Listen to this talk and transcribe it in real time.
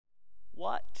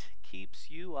What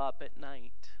keeps you up at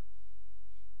night?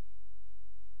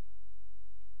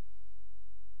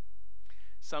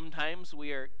 Sometimes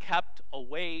we are kept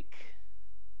awake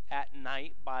at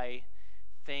night by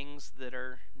things that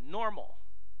are normal,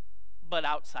 but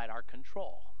outside our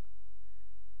control.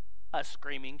 A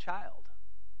screaming child.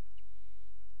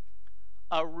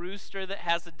 A rooster that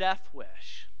has a death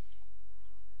wish.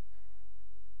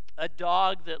 A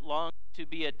dog that longs to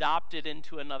be adopted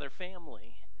into another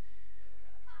family.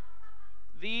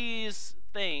 These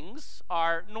things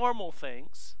are normal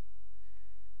things,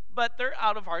 but they're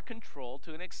out of our control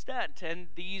to an extent, and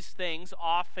these things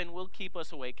often will keep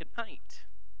us awake at night.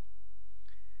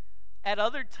 At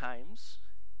other times,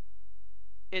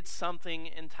 it's something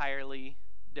entirely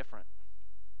different.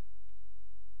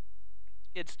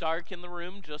 It's dark in the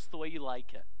room just the way you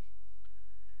like it.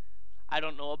 I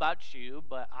don't know about you,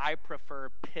 but I prefer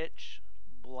pitch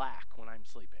black when I'm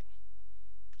sleeping.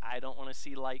 I don't want to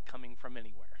see light coming from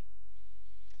anywhere.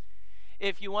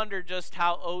 If you wonder just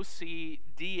how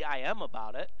OCD I am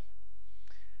about it,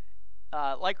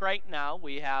 like right now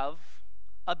we have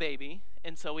a baby,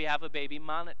 and so we have a baby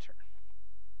monitor.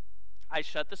 I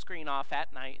shut the screen off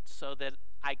at night so that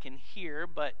I can hear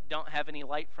but don't have any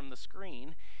light from the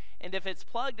screen. And if it's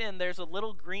plugged in, there's a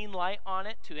little green light on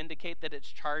it to indicate that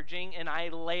it's charging, and I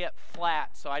lay it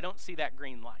flat so I don't see that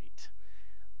green light.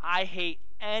 I hate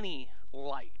any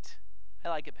light. I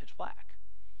like it pitch black.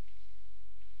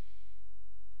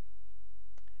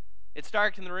 It's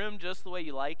dark in the room just the way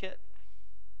you like it.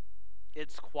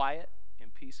 It's quiet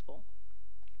and peaceful.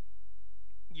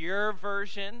 Your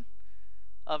version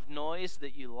of noise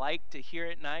that you like to hear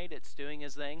at night, it's doing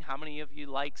its thing. How many of you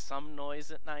like some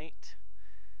noise at night?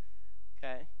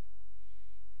 Okay.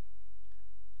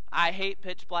 I hate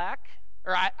pitch black,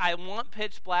 or I want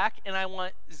pitch black, and I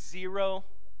want zero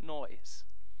noise.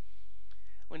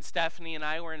 When Stephanie and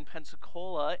I were in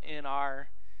Pensacola in our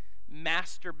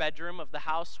master bedroom of the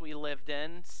house we lived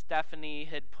in, Stephanie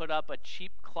had put up a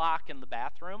cheap clock in the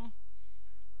bathroom,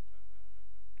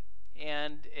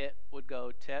 and it would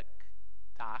go tick,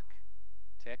 tock,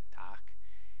 tick, tock.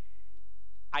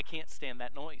 I can't stand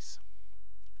that noise.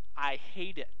 I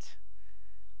hate it.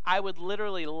 I would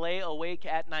literally lay awake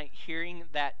at night hearing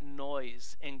that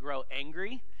noise and grow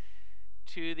angry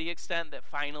to the extent that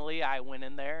finally I went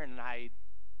in there and I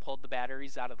pulled the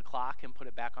batteries out of the clock and put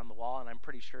it back on the wall, and I'm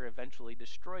pretty sure eventually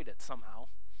destroyed it somehow.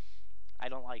 I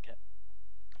don't like it.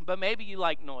 But maybe you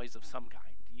like noise of some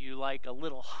kind. You like a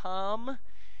little hum.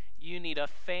 You need a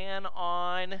fan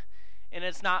on, and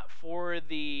it's not for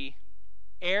the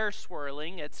air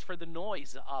swirling, it's for the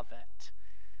noise of it.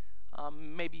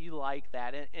 Maybe you like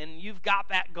that, and you've got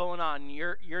that going on.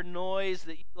 Your noise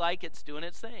that you like, it's doing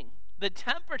its thing. The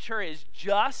temperature is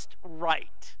just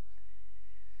right.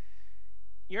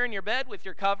 You're in your bed with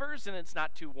your covers, and it's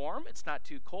not too warm, it's not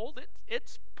too cold,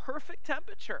 it's perfect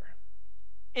temperature.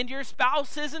 And your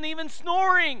spouse isn't even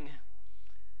snoring.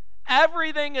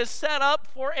 Everything is set up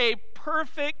for a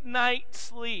perfect night's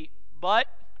sleep, but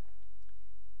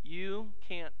you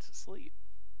can't sleep.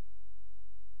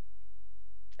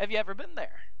 Have you ever been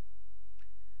there?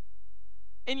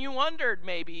 And you wondered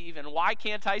maybe even, why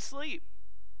can't I sleep?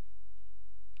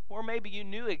 Or maybe you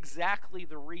knew exactly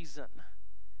the reason.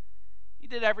 You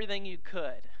did everything you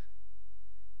could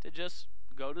to just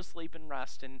go to sleep and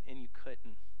rest, and you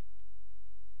couldn't.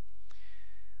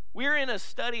 We're in a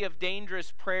study of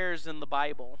dangerous prayers in the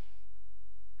Bible.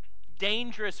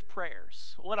 Dangerous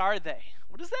prayers. What are they?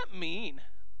 What does that mean?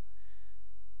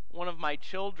 One of my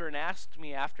children asked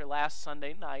me after last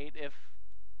Sunday night if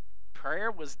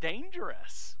prayer was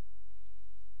dangerous.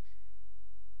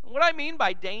 What I mean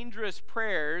by dangerous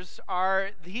prayers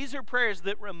these are prayers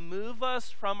that remove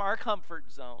us from our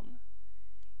comfort zone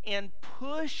and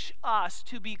push us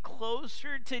to be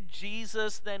closer to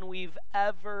Jesus than we've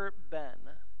ever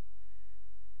been.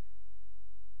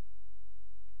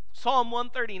 Psalm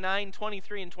 139,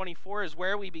 23 and 24 is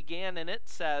where we began, and it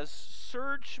says,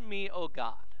 "Search me, O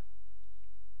God,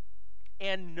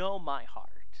 and know my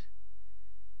heart.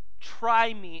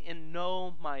 Try me and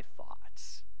know my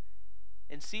thoughts,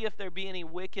 and see if there be any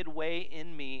wicked way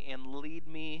in me, and lead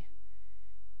me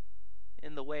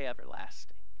in the way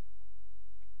everlasting."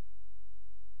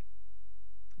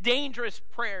 Dangerous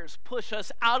prayers push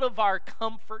us out of our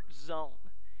comfort zone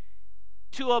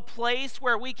to a place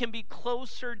where we can be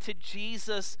closer to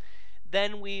Jesus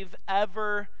than we've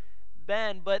ever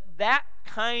been. But that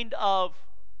kind of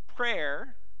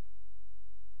prayer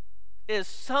is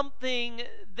something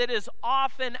that is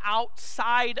often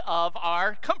outside of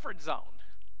our comfort zone.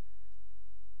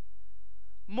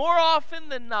 more often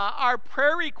than not, our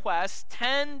prayer requests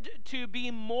tend to be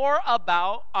more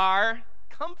about our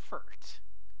comfort.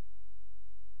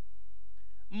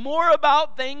 More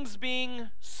about things being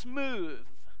smooth,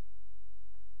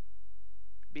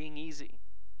 being easy.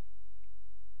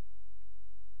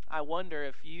 I wonder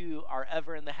if you are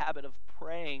ever in the habit of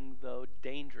praying, though,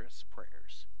 dangerous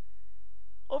prayers.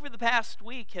 Over the past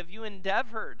week, have you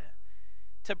endeavored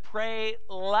to pray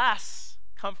less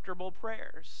comfortable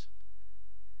prayers?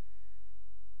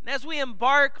 And as we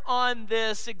embark on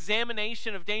this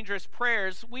examination of dangerous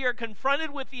prayers, we are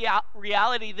confronted with the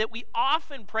reality that we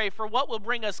often pray for what will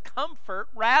bring us comfort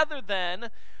rather than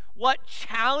what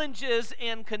challenges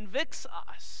and convicts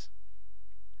us.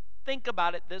 Think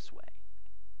about it this way.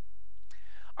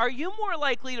 Are you more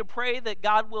likely to pray that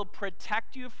God will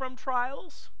protect you from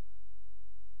trials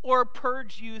or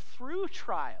purge you through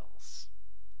trials?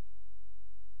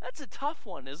 That's a tough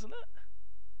one, isn't it?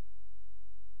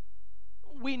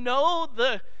 We know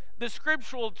the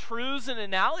scriptural truths and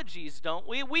analogies, don't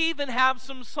we? We even have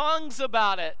some songs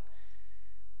about it.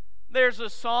 There's a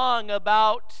song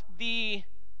about the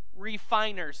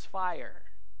refiner's fire.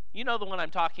 You know the one I'm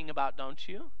talking about, don't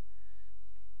you?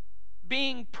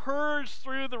 Being purged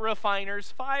through the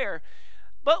refiner's fire.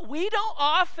 But we don't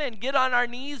often get on our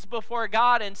knees before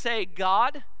God and say,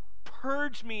 God,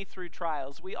 purge me through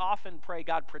trials. We often pray,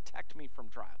 God, protect me from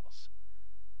trials.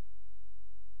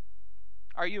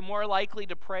 Are you more likely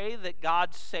to pray that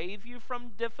God save you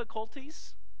from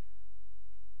difficulties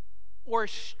or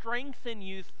strengthen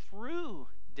you through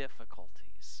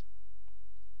difficulties?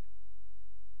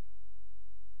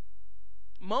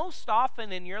 Most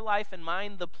often in your life and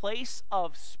mine, the place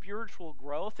of spiritual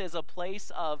growth is a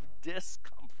place of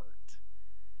discomfort.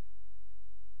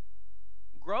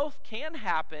 Growth can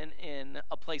happen in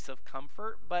a place of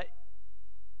comfort, but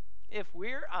if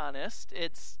we're honest,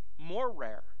 it's more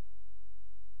rare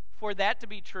for that to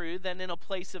be true than in a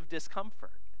place of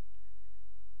discomfort.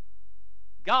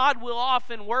 God will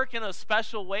often work in a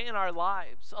special way in our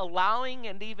lives, allowing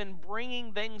and even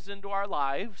bringing things into our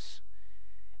lives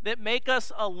that make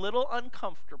us a little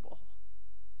uncomfortable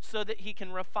so that he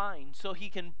can refine, so he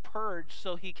can purge,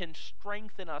 so he can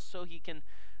strengthen us, so he can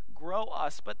grow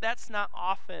us. But that's not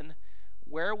often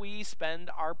where we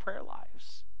spend our prayer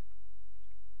lives.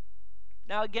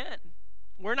 Now again,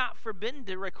 we're not forbidden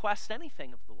to request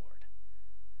anything of the Lord.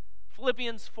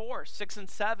 Philippians 4, 6 and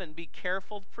 7, be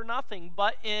careful for nothing,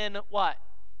 but in what?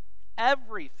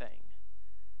 Everything.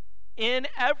 In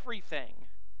everything.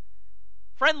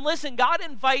 Friend, listen, God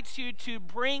invites you to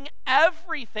bring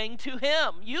everything to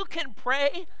him. You can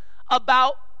pray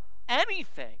about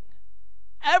anything.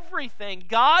 Everything.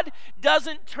 God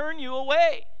doesn't turn you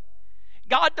away.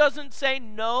 God doesn't say,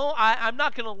 no, I'm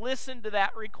not going to listen to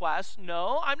that request.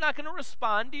 No, I'm not going to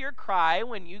respond to your cry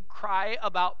when you cry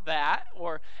about that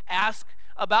or ask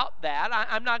about that.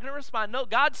 I'm not going to respond. No,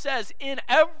 God says, in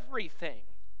everything,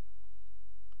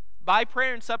 by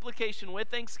prayer and supplication with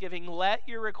thanksgiving, let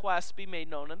your requests be made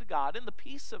known unto God, and the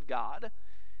peace of God,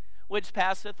 which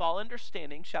passeth all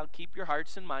understanding, shall keep your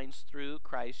hearts and minds through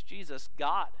Christ Jesus.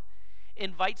 God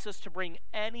invites us to bring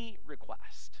any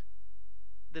request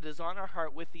that is on our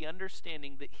heart with the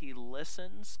understanding that he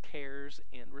listens, cares,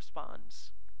 and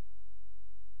responds.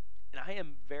 And I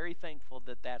am very thankful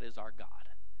that that is our God.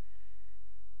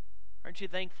 Aren't you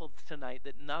thankful tonight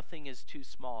that nothing is too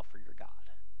small for your God?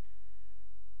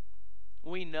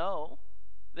 We know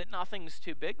that nothing's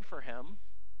too big for him,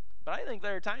 but I think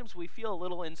there are times we feel a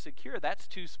little insecure. That's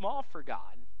too small for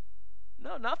God.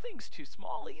 No, nothing's too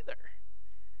small either.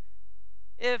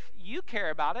 If you care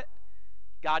about it,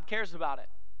 God cares about it.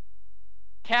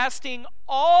 Casting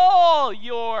all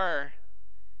your,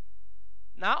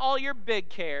 not all your big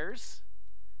cares,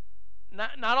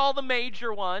 not all the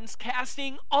major ones,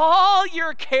 casting all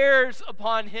your cares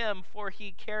upon him, for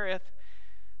he careth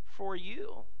for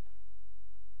you.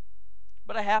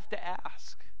 But I have to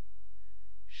ask,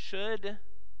 should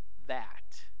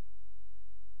that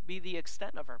be the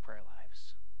extent of our prayer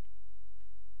lives?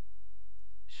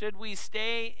 Should we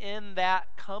stay in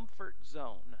that comfort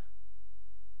zone?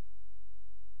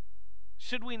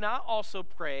 Should we not also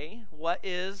pray what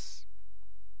is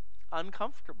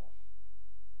uncomfortable?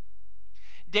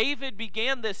 David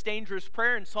began this dangerous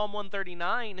prayer in Psalm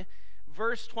 139,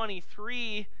 verse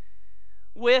 23,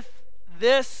 with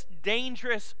this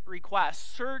dangerous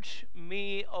request: search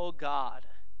me, O God,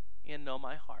 and know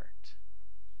my heart.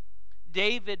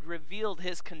 David revealed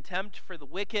his contempt for the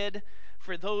wicked,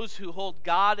 for those who hold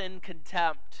God in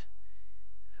contempt.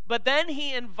 But then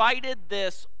he invited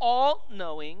this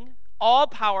all-knowing,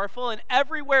 all-powerful and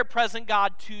everywhere present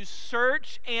God to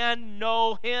search and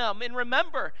know him. And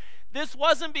remember, this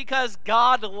wasn't because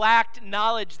God lacked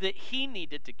knowledge that he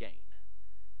needed to gain.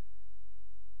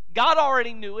 God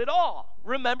already knew it all.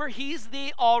 Remember, he's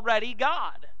the already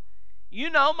God. You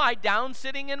know my down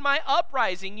sitting and my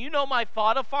uprising. You know my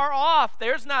thought afar off.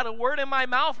 There's not a word in my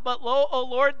mouth, but lo, O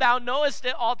Lord, thou knowest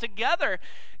it altogether.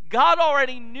 God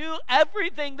already knew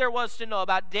everything there was to know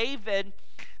about David.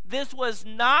 This was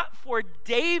not for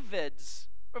God's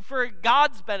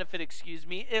benefit,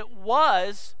 it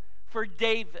was for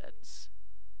David's.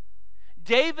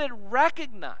 David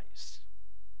recognized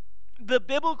the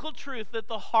biblical truth that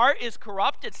the heart is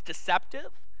corrupt, it's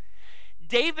deceptive.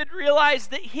 David realized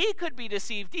that he could be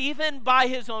deceived even by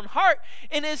his own heart.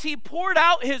 And as he poured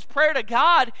out his prayer to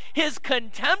God, his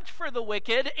contempt for the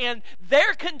wicked and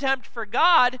their contempt for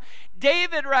God,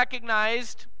 David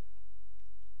recognized,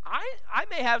 I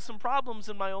may have some problems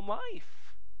in my own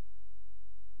life.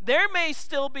 There may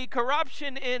still be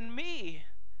corruption in me.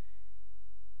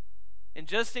 And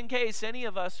just in case any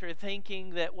of us are thinking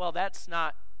that, well, that's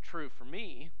not true for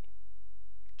me,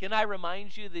 can I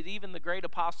remind you that even the great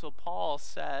apostle Paul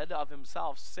said of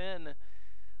himself, sin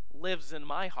lives in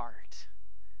my heart.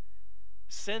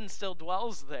 Sin still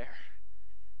dwells there.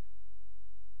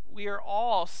 We are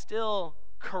all still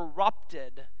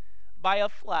corrupted by a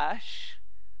flesh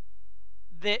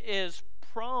that is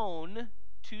prone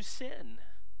to sin.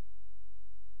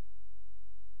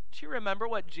 Do you remember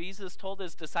what Jesus told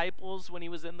his disciples when he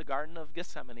was in the Garden of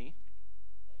Gethsemane?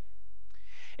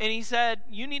 And he said,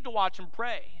 you need to watch and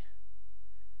pray.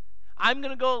 I'm going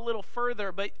to go a little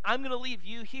further, but I'm going to leave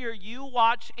you here. You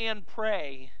watch and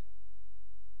pray.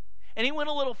 And he went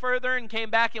a little further and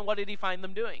came back, and what did he find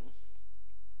them doing?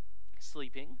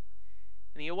 Sleeping.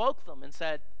 And he awoke them and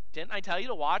said, didn't I tell you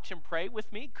to watch and pray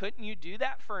with me? Couldn't you do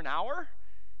that for an hour?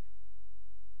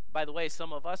 By the way,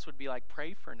 some of us would be like,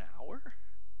 pray for an hour?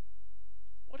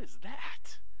 What is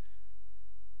that?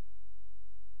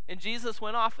 And Jesus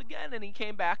went off again, and he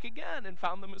came back again and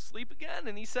found them asleep again.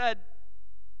 And he said,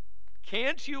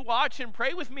 can't you watch and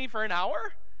pray with me for an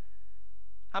hour?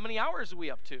 How many hours are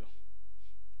we up to?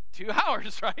 2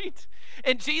 hours, right?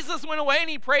 And Jesus went away and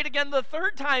he prayed again the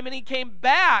third time, and he came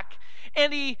back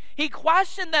and he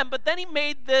questioned them, but then he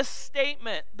made this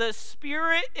statement. The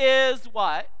spirit is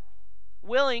what?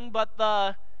 Willing, but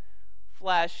the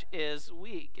flesh is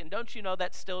weak. And don't you know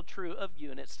that's still true of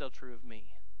you, and it's still true of me?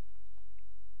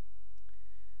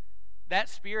 That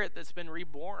spirit that's been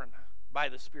reborn by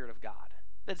the Spirit of God,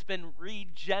 that's been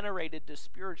regenerated to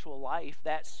spiritual life,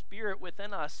 that spirit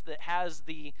within us that has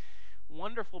the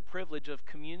wonderful privilege of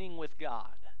communing with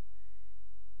God,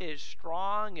 is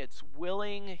strong, it's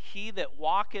willing. He that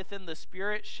walketh in the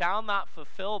Spirit shall not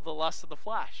fulfill the lust of the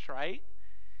flesh, right?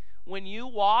 When you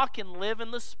walk and live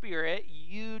in the Spirit,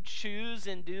 you choose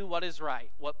and do what is right,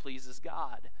 what pleases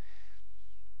God.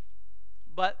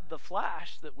 But the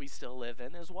flesh that we still live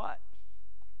in is what?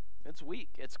 It's weak,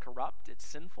 it's corrupt, it's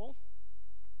sinful.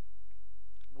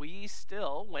 We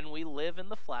still, when we live in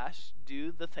the flesh,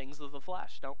 do the things of the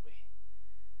flesh, don't we?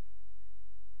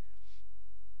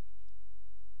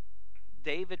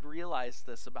 David realized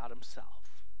this about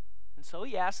himself. And so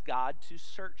he asked God to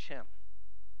search him,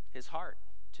 his heart,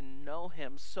 to know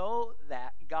him, so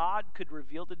that God could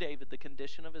reveal to David the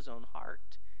condition of his own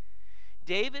heart.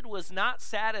 David was not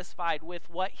satisfied with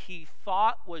what he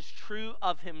thought was true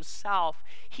of himself.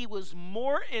 He was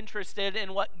more interested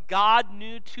in what God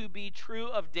knew to be true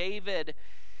of David.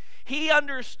 He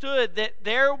understood that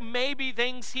there may be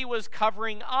things he was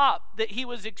covering up, that he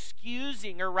was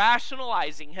excusing or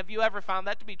rationalizing. Have you ever found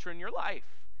that to be true in your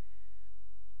life?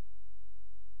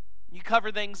 You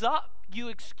cover things up, you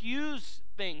excuse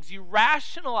things, you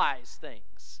rationalize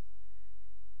things.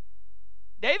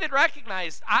 David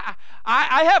recognized, I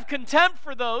have contempt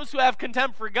for those who have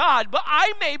contempt for God, but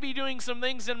I may be doing some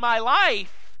things in my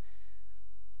life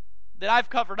that I've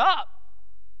covered up,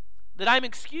 that I'm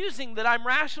excusing, that I'm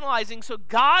rationalizing. So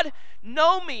God,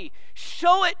 know me,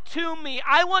 show it to me.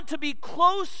 I want to be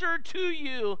closer to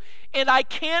you, and I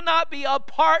cannot be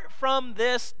apart from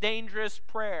this dangerous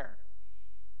prayer.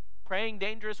 Praying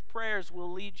dangerous prayers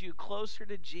will lead you closer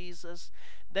to Jesus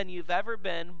than you've ever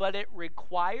been, but it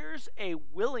requires a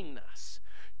willingness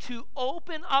to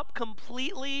open up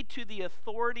completely to the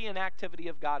authority and activity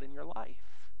of God in your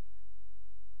life.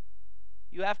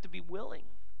 You have to be willing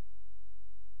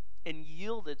and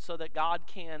yielded so that God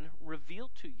can reveal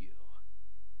to you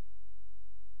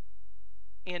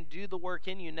and do the work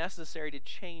in you necessary to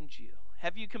change you.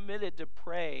 Have you committed to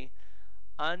pray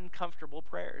uncomfortable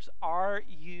prayers? Are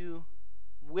you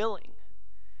willing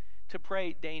to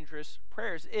pray dangerous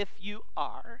prayers? If you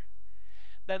are,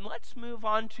 then let's move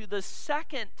on to the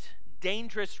second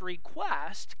dangerous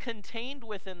request contained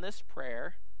within this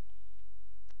prayer,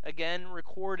 again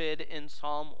recorded in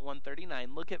Psalm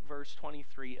 139. Look at verse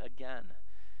 23 again.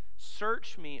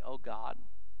 Search me, O God,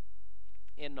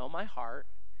 and know my heart.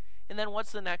 And then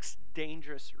what's the next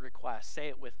dangerous request? Say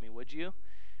it with me, would you?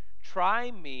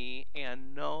 Try me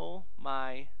and know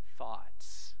my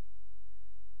thoughts.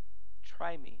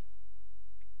 Try me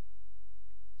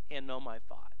and know my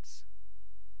thoughts.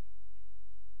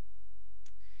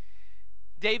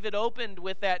 David opened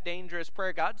with that dangerous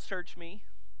prayer. God, search me,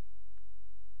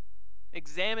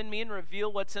 examine me, and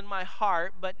reveal what's in my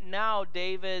heart. But now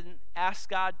David asks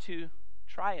God to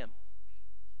try him,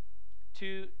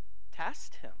 to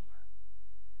test him,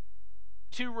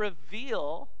 to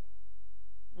reveal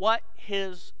what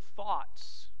his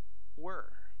thoughts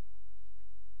were.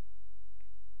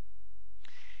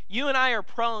 You and I are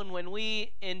prone, when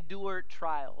we endure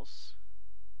trials,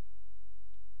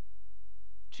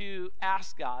 to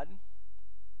ask God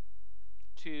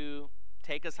to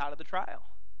take us out of the trial,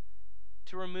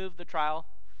 to remove the trial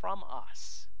from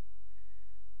us.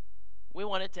 We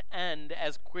want it to end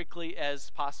as quickly as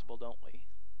possible, don't we?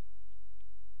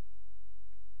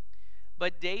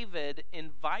 But David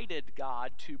invited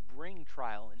God to bring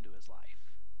trial into his life.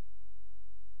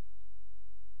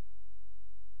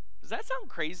 Does that sound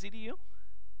crazy to you?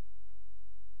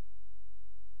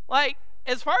 Like,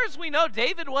 as far as we know,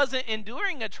 David wasn't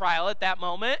enduring a trial at that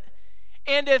moment.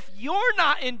 And if you're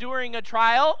not enduring a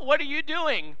trial, what are you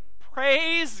doing?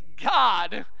 Praise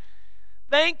God.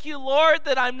 Thank you, Lord,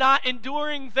 that I'm not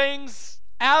enduring things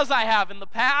as I have in the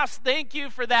past. Thank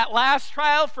you for that last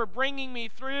trial, for bringing me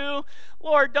through.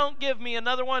 Lord, don't give me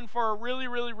another one for a really,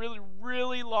 really, really,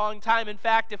 really long time. In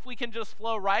fact, if we can just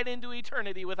flow right into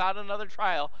eternity without another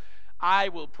trial, I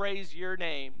will praise your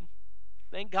name.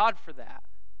 Thank God for that.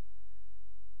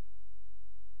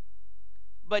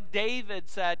 But David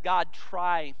said, God,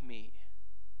 try me.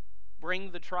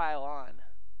 Bring the trial on.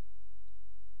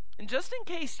 And just in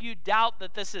case you doubt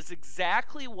that this is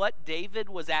exactly what David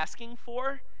was asking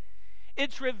for,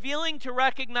 it's revealing to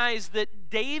recognize that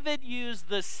David used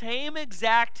the same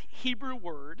exact Hebrew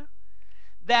word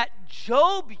that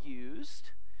Job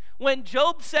used when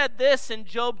Job said this in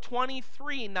Job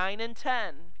 23, 9 and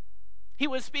 10. He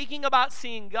was speaking about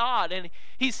seeing God, and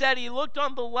he said, he looked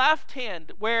on the left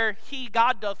hand where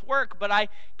God doth work, but I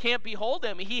can't behold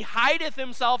him. He hideth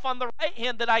himself on the right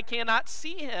hand that I cannot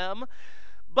see him.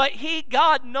 But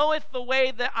God, knoweth the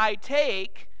way that I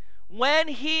take, when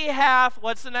he hath,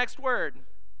 what's the next word?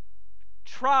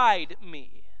 Tried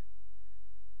me.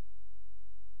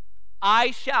 I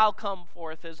shall come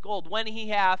forth as gold. When he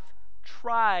hath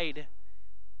tried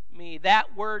me.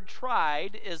 That word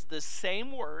tried is the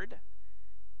same word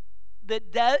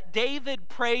that David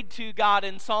prayed to God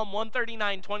in Psalm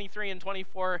 139, 23, and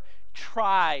 24.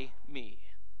 Try me.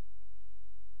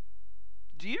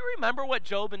 Do you remember what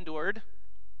Job endured?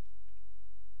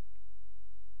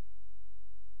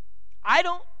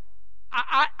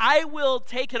 I will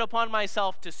take it upon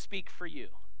myself to speak for you.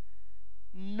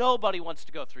 Nobody wants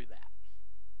to go through that.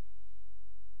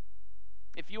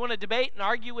 If you want to debate and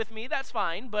argue with me, that's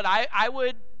fine, but I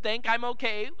would think I'm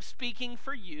okay speaking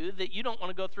for you that you don't want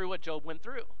to go through what Job went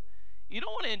through. You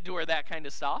don't want to endure that kind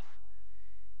of stuff.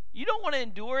 You don't want to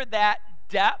endure that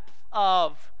depth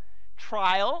of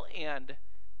trial and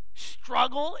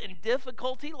struggle and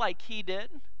difficulty like he did,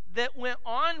 that went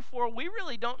on for, we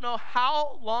really don't know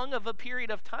how long of a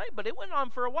period of time, but it went on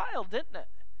for a while, didn't it?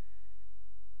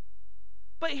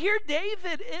 But here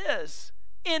David is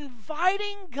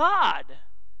inviting God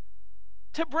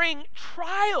to bring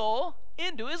trial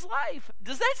into his life.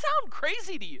 Does that sound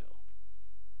crazy to you?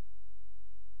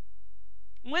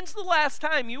 When's the last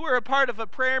time you were a part of a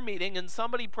prayer meeting and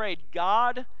somebody prayed,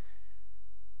 God,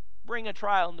 bring a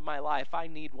trial into my life. I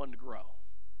need one to grow.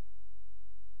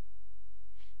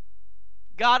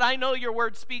 God, I know your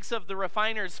word speaks of the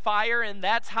refiner's fire, and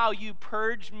that's how you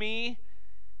purge me.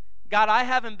 God, I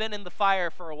haven't been in the fire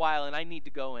for a while, and I need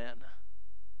to go in.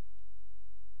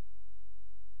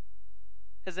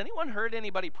 Has anyone heard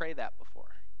anybody pray that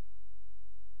before?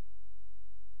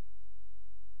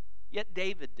 Yet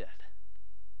David did.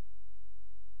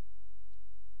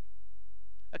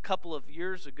 A couple of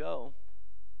years ago,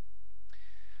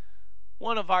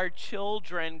 one of our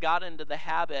children got into the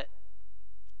habit,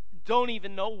 don't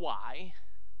even know why,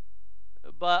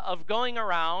 but of going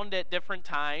around at different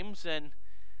times and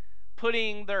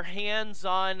putting their hands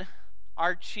on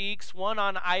our cheeks, one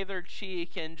on either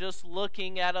cheek, and just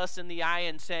looking at us in the eye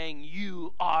and saying,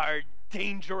 "You are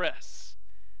dangerous.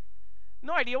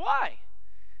 No idea why.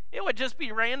 It would just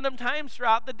be random times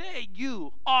throughout the day.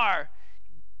 You are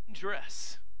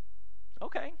dangerous.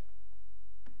 Okay.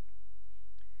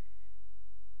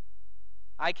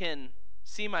 I can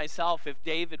see myself if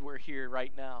David were here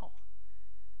right now.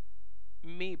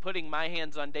 Me putting my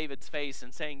hands on David's face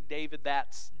and saying, David,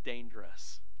 that's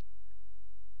dangerous.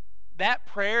 That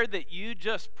prayer that you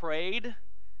just prayed,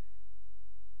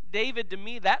 David, to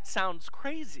me, that sounds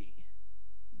crazy.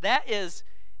 That is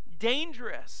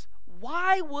dangerous.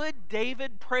 Why would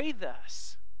David pray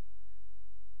this?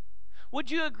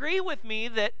 Would you agree with me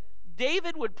that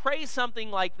David would pray something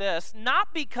like this,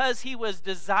 not because he was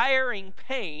desiring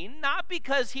pain, not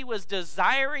because he was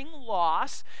desiring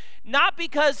loss, not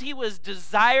because he was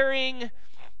desiring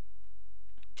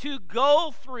to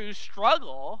go through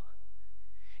struggle.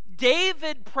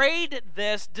 David prayed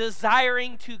this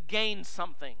desiring to gain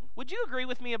something. Would you agree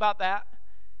with me about that?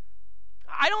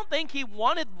 I don't think he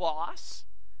wanted loss.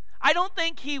 I don't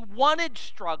think he wanted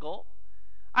struggle.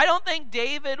 I don't think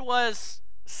David was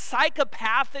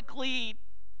psychopathically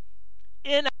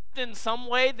inept in some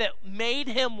way that made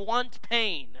him want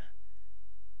pain.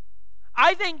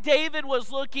 I think David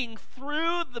was looking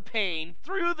through the pain,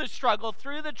 through the struggle,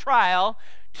 through the trial,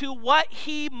 to what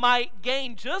he might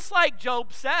gain. Just like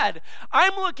Job said,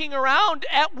 I'm looking around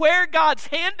at where God's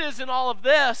hand is in all of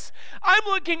this. I'm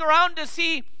looking around to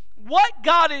see what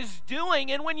God is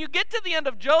doing. And when you get to the end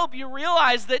of Job, you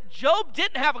realize that Job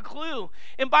didn't have a clue.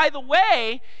 And by the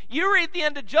way, you read the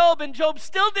end of Job, and Job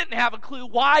still didn't have a clue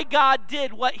why God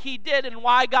did what he did and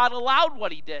why God allowed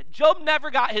what he did. Job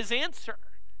never got his answer.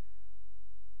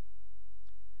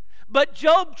 But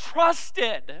Job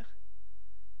trusted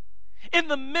in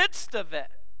the midst of it,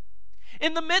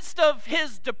 in the midst of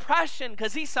his depression,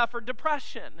 because he suffered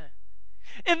depression,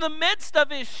 in the midst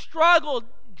of his struggle,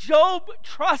 Job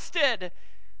trusted.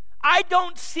 I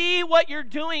don't see what you're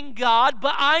doing, God,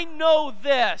 but I know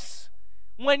this.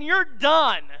 When you're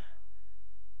done,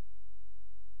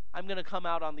 I'm going to come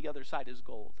out on the other side as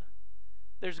gold.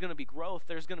 There's going to be growth.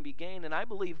 There's going to be gain. And I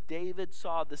believe David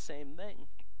saw the same thing.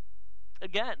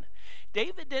 Again,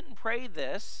 David didn't pray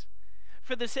this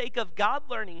for the sake of God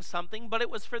learning something, but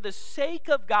it was for the sake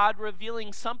of God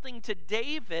revealing something to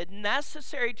David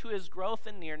necessary to his growth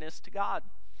and nearness to God.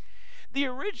 The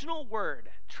original word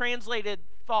translated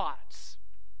thoughts,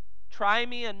 try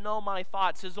me and know my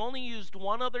thoughts, is only used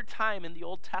one other time in the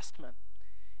Old Testament,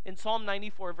 in Psalm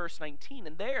 94, verse 19.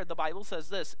 And there the Bible says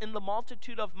this, in the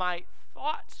multitude of my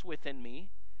thoughts within me,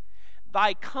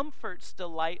 thy comforts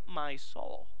delight my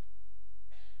soul.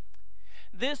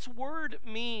 This word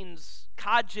means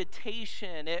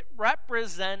cogitation. It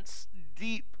represents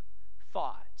deep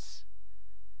thoughts.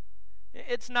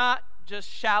 It's not just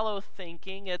shallow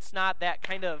thinking. It's not that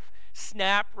kind of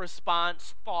snap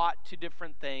response thought to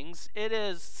different things. It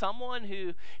is someone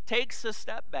who takes a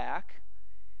step back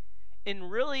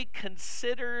and really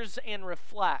considers and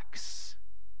reflects.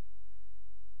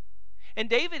 And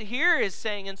David here is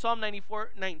saying in Psalm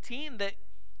 94:19 that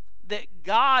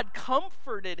God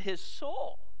comforted his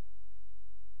soul.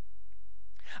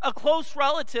 A close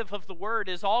relative of the word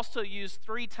is also used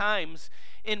 3 times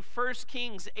in 1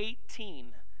 Kings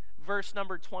 18, verse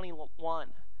number 21.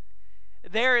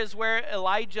 There is where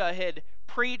Elijah had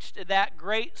preached that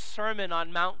great sermon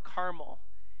on Mount Carmel.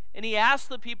 And he asked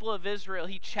the people of Israel,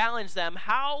 he challenged them,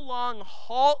 how long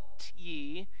halt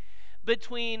ye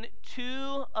between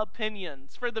 2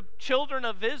 opinions? For the children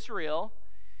of Israel,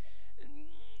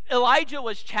 Elijah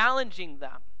was challenging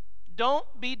them.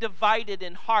 Don't be divided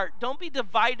in heart. Don't be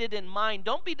divided in mind.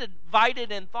 Don't be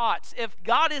divided in thoughts. If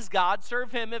God is God,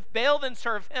 serve him. If Baal, then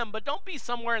serve him. But don't be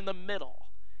somewhere in the middle.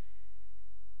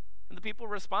 And the people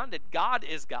responded, God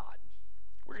is God.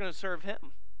 We're going to serve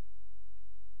him.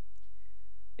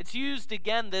 It's used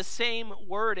again, this same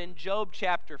word in Job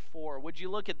chapter 4. Would you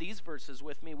look at these verses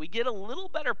with me? We get a little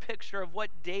better picture of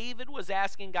what David was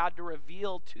asking God to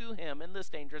reveal to him in this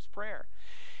dangerous prayer.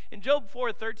 In Job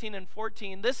 4:13 and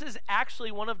 14, this is actually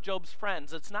one of Job's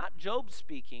friends. It's not Job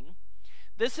speaking.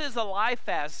 This is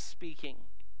Eliphaz speaking.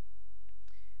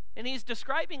 And he's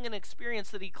describing an experience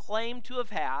that he claimed to have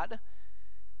had,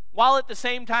 while at the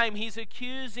same time he's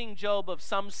accusing Job of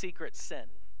some secret sin.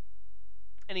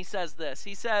 And he says this,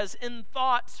 he says, in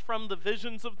thoughts from the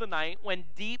visions of the night, when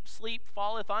deep sleep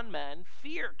falleth on men,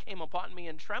 fear came upon me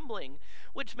and trembling,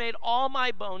 which made all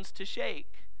my bones to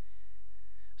shake.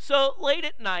 So late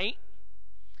at night,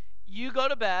 you go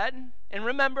to bed, and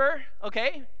remember,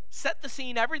 okay, set the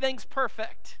scene, everything's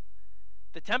perfect.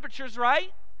 The temperature's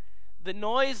right, the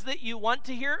noise that you want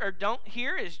to hear or don't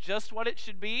hear is just what it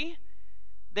should be.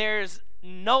 There's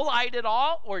no light at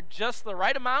all or just the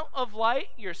right amount of light.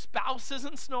 Your spouse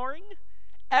isn't snoring.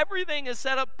 Everything is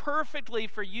set up perfectly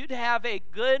for you to have a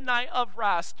good night of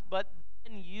rest, but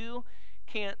then you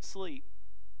can't sleep.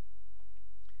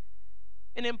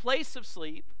 And in place of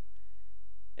sleep,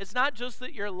 it's not just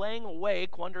that you're laying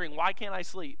awake wondering, why can't I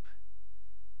sleep?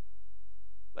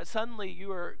 But suddenly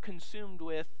you are consumed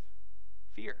with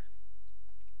fear,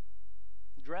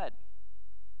 dread.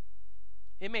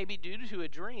 It may be due to a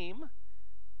dream.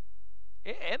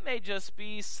 It may just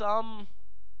be some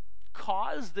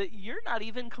cause that you're not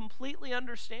even completely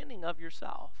understanding of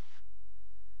yourself.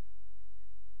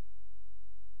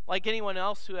 Like anyone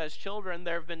else who has children,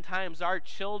 there have been times our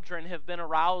children have been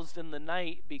aroused in the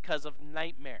night because of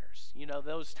nightmares. You know,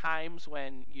 those times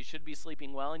when you should be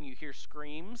sleeping well and you hear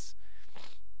screams.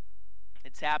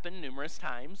 It's happened numerous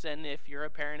times, and if you're a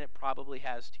parent, it probably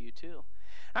has to you too.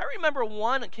 I remember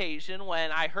one occasion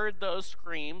when I heard those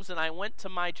screams, and I went to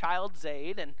my child's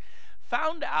aid and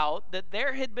found out that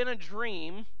there had been a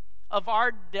dream of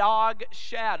our dog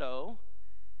Shadow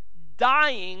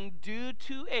dying due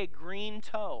to a green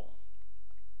toe.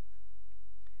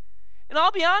 And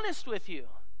I'll be honest with you,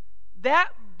 that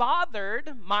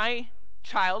bothered my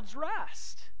child's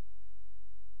rest.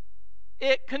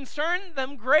 It concerned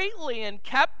them greatly and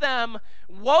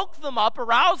woke them up,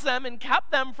 aroused them, and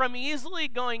kept them from easily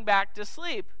going back to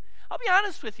sleep. I'll be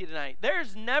honest with you tonight.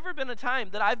 There's never been a time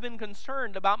that I've been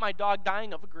concerned about my dog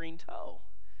dying of a green toe.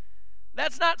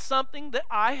 That's not something that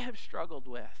I have struggled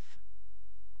with.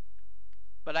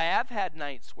 But I have had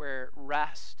nights where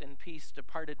rest and peace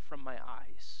departed from my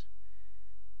eyes,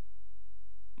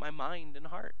 my mind and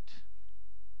heart.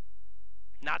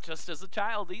 Not just as a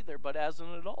child either, but as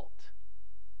an adult.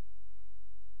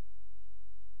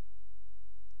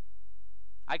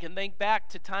 I can think back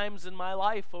to times in my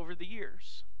life over the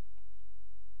years.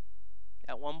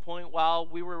 At one point, while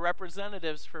we were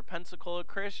representatives for Pensacola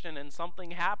Christian, and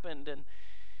something happened,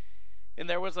 and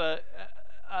there was a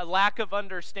lack of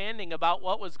understanding about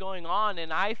what was going on,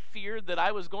 and I feared that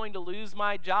I was going to lose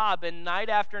my job. And night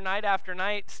after night after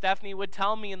night, Stephanie would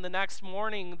tell me in the next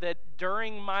morning that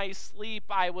during my sleep,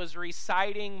 I was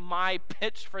reciting my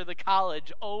pitch for the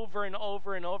college over and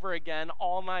over and over again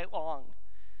all night long.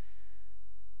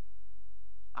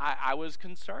 I was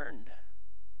concerned.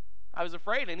 I was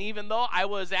afraid. And even though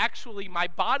my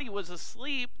body was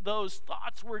asleep, those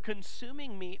thoughts were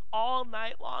consuming me all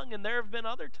night long. And there have been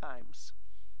other times.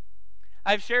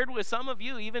 I've shared with some of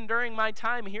you, even during my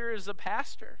time here as a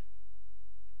pastor.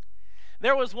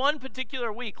 There was one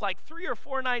particular week, like 3 or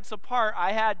 4 nights apart,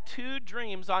 I had 2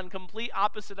 dreams on complete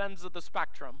opposite ends of the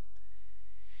spectrum.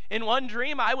 In one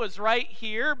dream, I was right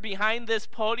here behind this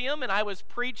podium and I was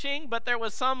preaching, but there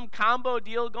was some combo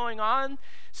deal going on.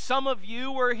 Some of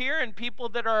you were here and people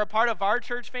that are a part of our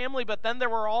church family, but then there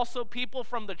were also people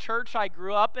from the church I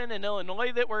grew up in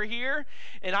Illinois that were here.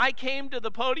 And I came to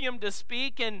the podium to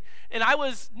speak, and I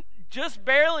was just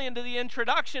barely into the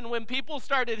introduction when people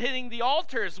started hitting the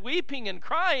altars, weeping and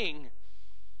crying.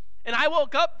 And I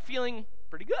woke up feeling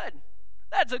pretty good.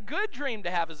 That's a good dream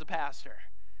to have as a pastor.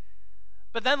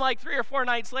 But then like 3 or 4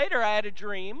 nights later, I had a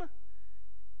dream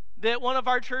that one of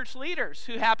our church leaders,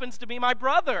 who happens to be my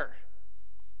brother,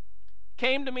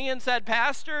 came to me and said,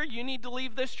 "Pastor, you need to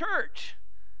leave this church."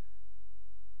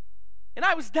 And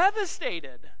I was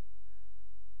devastated.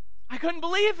 I couldn't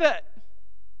believe it.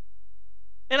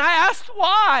 And I asked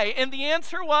why, and the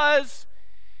answer was,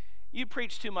 "You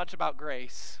preach too much about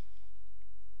grace."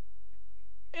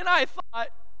 And I thought,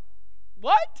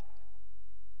 what?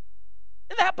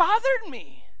 And that bothered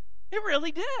me. It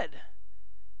really did.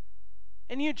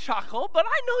 And you chuckle, but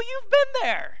I know you've been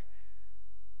there.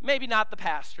 Maybe not the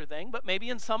pastor thing, but maybe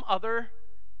in some other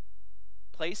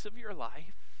place of your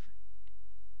life.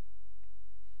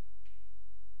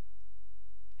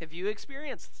 Have you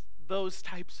experienced those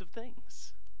types of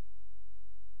things?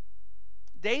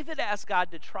 David asked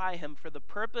God to try him for the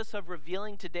purpose of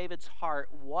revealing to David's heart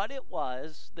what it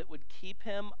was that would keep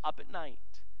him up at night.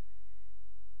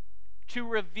 To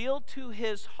reveal to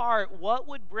his heart what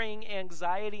would bring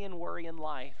anxiety and worry in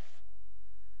life.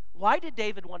 Why did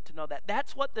David want to know that?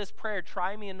 That's what this prayer,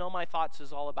 "Try me and know my thoughts,"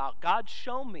 is all about. God,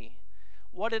 show me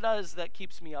what it is that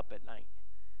keeps me up at night.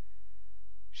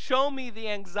 Show me the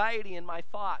anxiety in my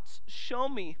thoughts. Show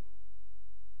me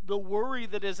the worry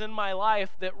that is in my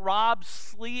life that robs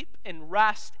sleep and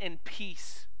rest and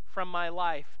peace from my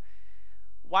life.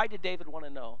 Why did David want to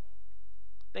know?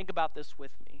 Think about this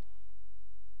with me.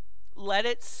 Let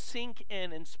it sink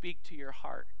in and speak to your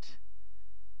heart.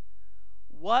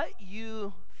 What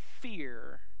you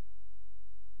fear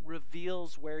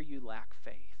reveals where you lack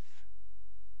faith.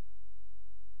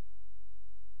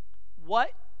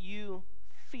 What you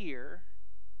fear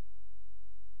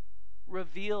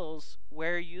reveals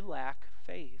where you lack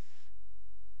faith.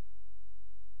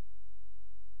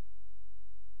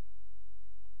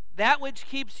 That which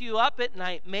keeps you up at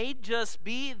night may just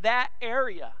be that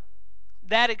area,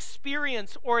 that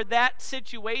experience, or that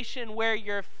situation where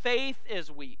your faith is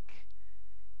weak.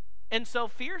 And so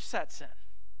fear sets in.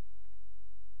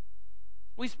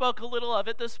 We spoke a little of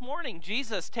it this morning.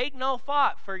 Jesus, take no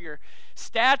thought for your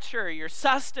stature, your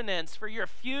sustenance, for your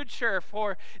future,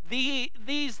 for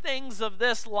these things of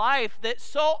this life that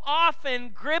so often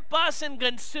grip us and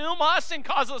consume us and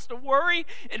cause us to worry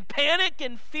and panic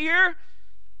and fear.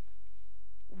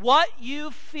 What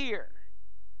you fear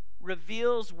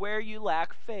reveals where you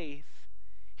lack faith.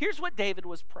 Here's what David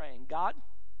was praying. God,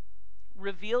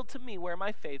 reveal to me where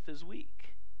my faith is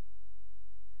weak.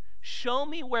 Show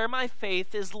me where my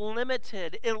faith is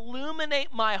limited.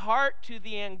 Illuminate my heart to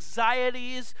the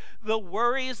anxieties, the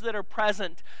worries that are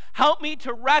present. Help me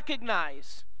to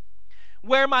recognize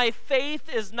where my faith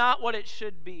is not what it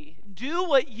should be. Do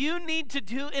what you need to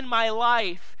do in my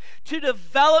life to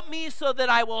develop me so that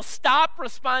I will stop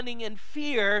responding in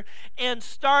fear and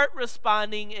start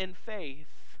responding in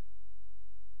faith.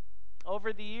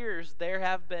 Over the years, there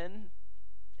have been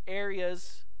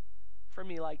areas for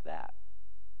me like that.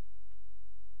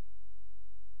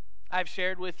 I've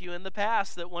shared with you in the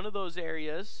past that one of those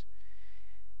areas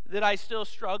that I still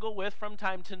struggle with from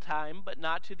time to time, but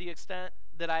not to the extent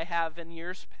that I have in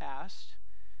years past,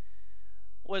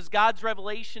 was God's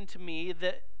revelation to me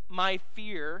that my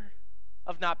fear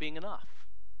of not being enough.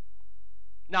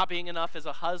 Not being enough as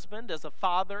a husband, as a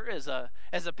father, as a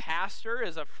pastor,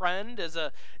 as a friend, as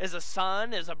a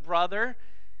son, as a brother,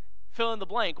 fill in the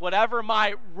blank. Whatever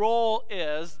my role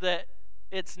is, that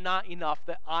it's not enough,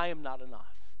 that I am not enough.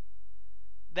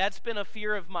 That's been a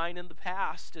fear of mine in the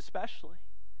past, especially.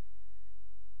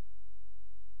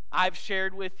 I've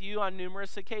shared with you on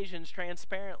numerous occasions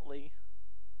transparently,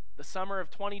 the summer of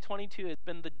 2022 has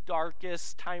been the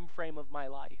darkest time frame of my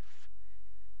life.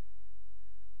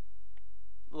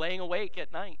 Laying awake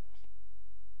at night,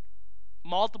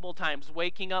 multiple times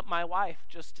waking up my wife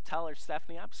just to tell her,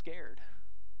 Stephanie, I'm scared.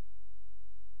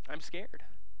 I'm scared.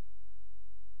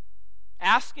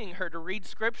 Asking her to read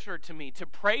scripture to me, to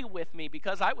pray with me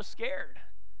because I was scared.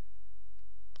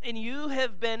 And you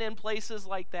have been in places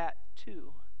like that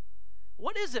too.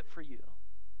 What is it for you?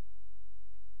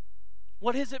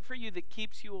 What is it for you that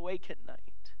keeps you awake at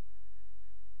night?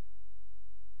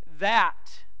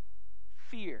 That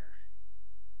fear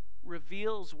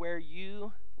reveals where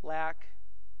you lack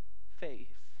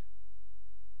faith.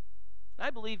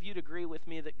 I believe you'd agree with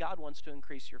me that God wants to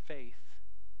increase your faith.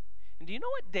 And do you know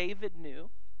what David knew?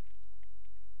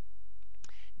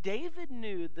 David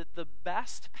knew that the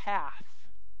best path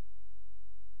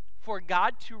for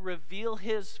God to reveal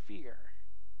his fear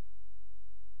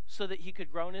so that he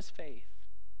could grow in his faith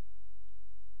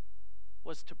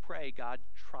was to pray, God,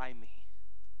 try me.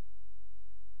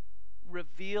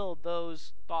 Reveal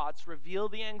those thoughts, reveal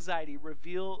the anxiety,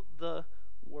 reveal the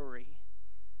worry.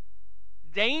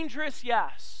 Dangerous,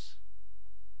 yes,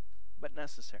 but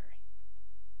necessary.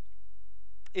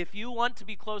 If you want to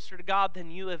be closer to God than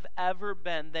you have ever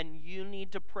been, then you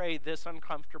need to pray this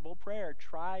uncomfortable prayer.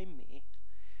 Try me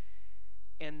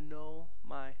and know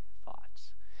my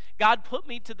thoughts. God, put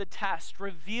me to the test.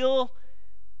 Reveal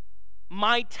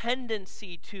my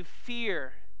tendency to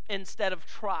fear instead of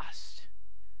trust.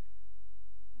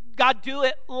 God, do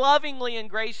it lovingly and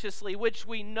graciously, which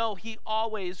we know he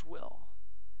always will,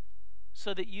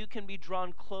 so that you can be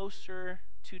drawn closer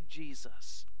to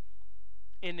Jesus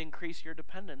and increase your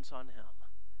dependence on him.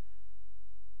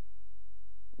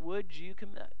 Would you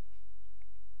commit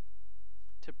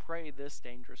to pray this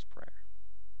dangerous prayer?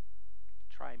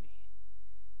 Try me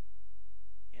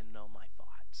and know my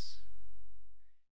thoughts.